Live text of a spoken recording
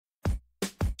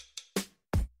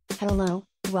Hello,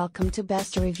 welcome to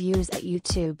Best Reviews at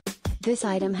YouTube. This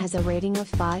item has a rating of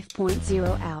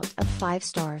 5.0 out of 5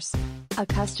 stars. A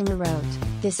customer wrote,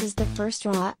 "This is the first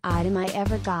raw item I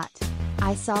ever got.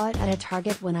 I saw it at a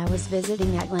Target when I was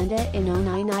visiting Atlanta in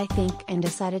 '09 I think and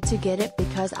decided to get it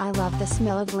because I love the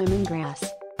smell of lemongrass.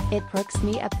 It perks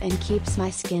me up and keeps my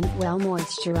skin well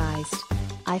moisturized.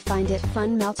 I find it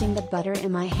fun melting the butter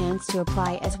in my hands to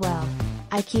apply as well.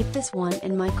 I keep this one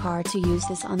in my car to use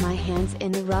this on my hands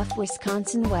in the rough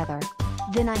Wisconsin weather.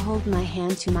 Then I hold my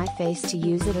hand to my face to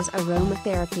use it as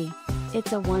aromatherapy.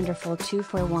 It's a wonderful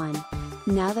 2-for-1.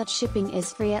 Now that shipping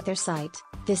is free at their site,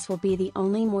 this will be the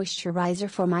only moisturizer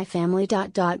for my family.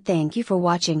 Thank you for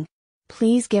watching.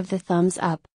 Please give the thumbs up,